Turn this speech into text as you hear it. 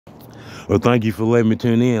Well, thank you for letting me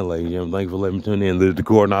tune in, ladies and gentlemen. Thank you for letting me tune in. This is the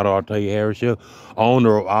Coordinator Artalia Harris Show,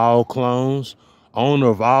 owner of all clones, owner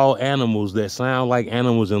of all animals that sound like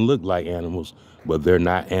animals and look like animals, but they're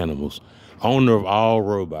not animals. Owner of all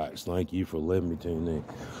robots. Thank you for letting me tune in.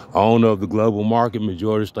 Owner of the global market,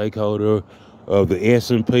 majority stakeholder of the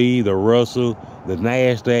S&P, the Russell, the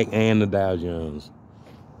NASDAQ, and the Dow Jones.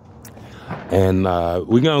 And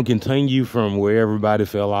we're going to continue from where everybody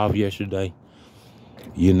fell off yesterday.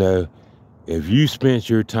 You know, if you spent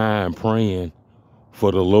your time praying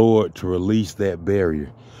for the Lord to release that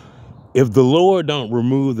barrier, if the Lord don't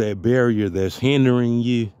remove that barrier that's hindering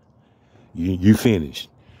you, you finished.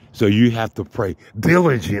 So you have to pray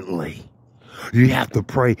diligently. You have to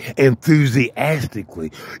pray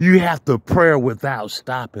enthusiastically. You have to pray without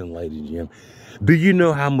stopping, ladies and gentlemen. Do you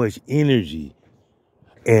know how much energy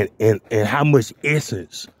and how much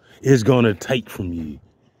essence it's going to take from you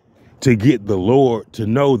to get the Lord to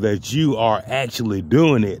know that you are actually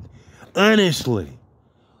doing it honestly,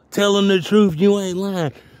 telling the truth, you ain't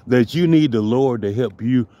lying, that you need the Lord to help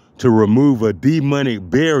you to remove a demonic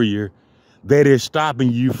barrier that is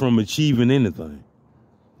stopping you from achieving anything.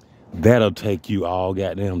 That'll take you all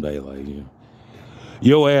goddamn day, lady.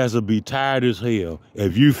 Your ass will be tired as hell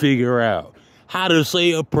if you figure out how to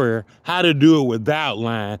say a prayer, how to do it without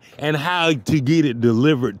lying, and how to get it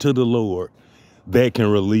delivered to the Lord that can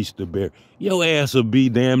release the barrier. Your ass will be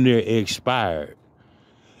damn near expired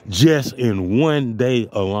just in one day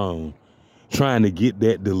alone trying to get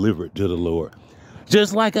that delivered to the Lord.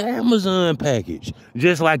 Just like an Amazon package.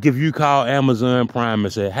 Just like if you call Amazon Prime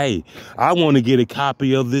and say, hey, I want to get a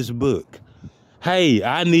copy of this book. Hey,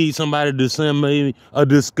 I need somebody to send me a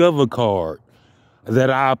Discover card that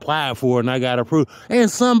I applied for and I got approved. And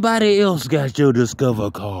somebody else got your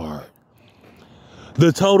Discover card.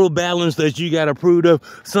 The total balance that you got approved of,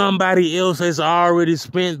 somebody else has already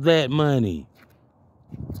spent that money.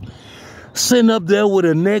 Sitting up there with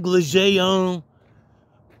a negligee on,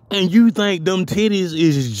 and you think them titties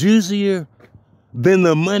is juicier than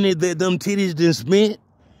the money that them titties done spent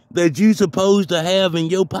that you supposed to have in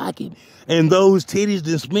your pocket, and those titties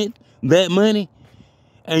done spent that money,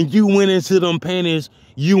 and you went into them panties,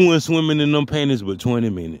 you went swimming in them panties for 20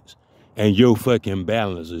 minutes, and your fucking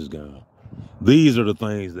balance is gone. These are the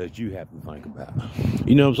things that you have to think about.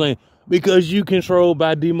 You know what I'm saying? Because you controlled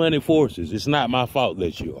by demonic forces. It's not my fault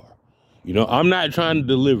that you are. You know, I'm not trying to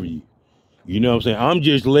deliver you. You know what I'm saying? I'm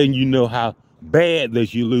just letting you know how bad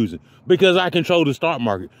that you're losing. Because I control the stock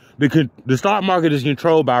market. The stock market is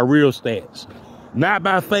controlled by real stats. Not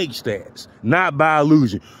by fake stats. Not by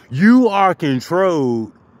illusion. You are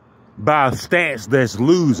controlled by stats that's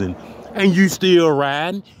losing. And you still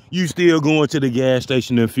riding. You still going to the gas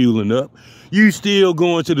station and fueling up. You still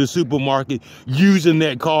going to the supermarket using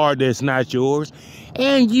that card that's not yours.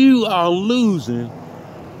 And you are losing.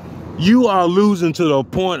 You are losing to the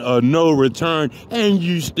point of no return, and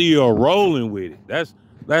you still rolling with it.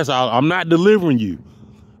 That's all. I'm not delivering you.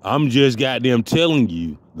 I'm just goddamn telling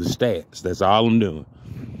you the stats. That's all I'm doing.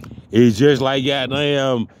 It's just like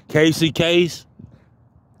goddamn Casey Case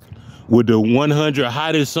with the 100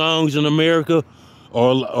 hottest songs in America,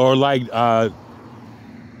 or like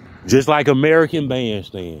just like American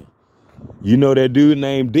Bandstand. You know that dude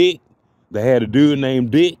named Dick? They had a dude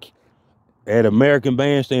named Dick at American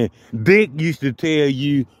Bandstand. Dick used to tell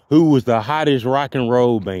you who was the hottest rock and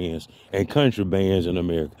roll bands and country bands in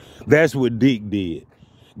America. That's what Dick did.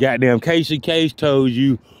 Goddamn Casey Case told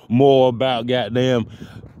you more about goddamn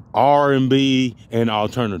R&B and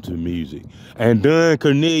alternative music. And Don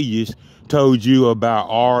Cornelius told you about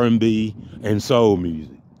R&B and soul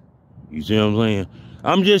music. You see what I'm saying?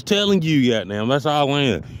 I'm just telling you, goddamn, that's all I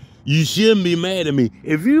am. You shouldn't be mad at me.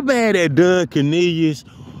 If you mad at Don Cornelius,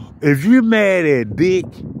 if you're mad at Dick,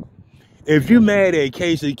 if you're mad at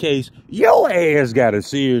Casey Case, your ass got a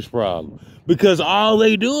serious problem. Because all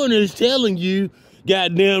they doing is telling you,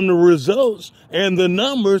 goddamn, the results and the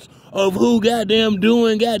numbers of who goddamn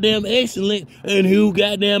doing goddamn excellent and who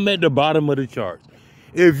goddamn at the bottom of the charts.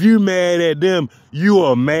 If you mad at them, you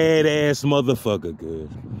a mad ass motherfucker, cuz.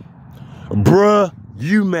 Bruh,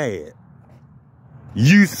 you mad.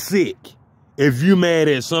 You sick. If you mad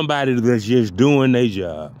at somebody that's just doing their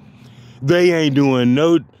job. They ain't doing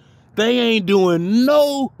no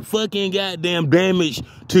fucking goddamn damage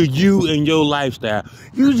to you and your lifestyle.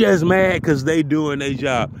 You just mad because they doing their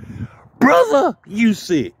job. Brother, you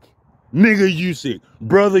sick. Nigga, you sick.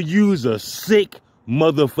 Brother, you's a sick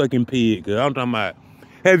motherfucking pig. Cause I'm talking about,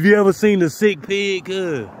 have you ever seen a sick pig?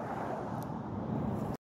 Cuz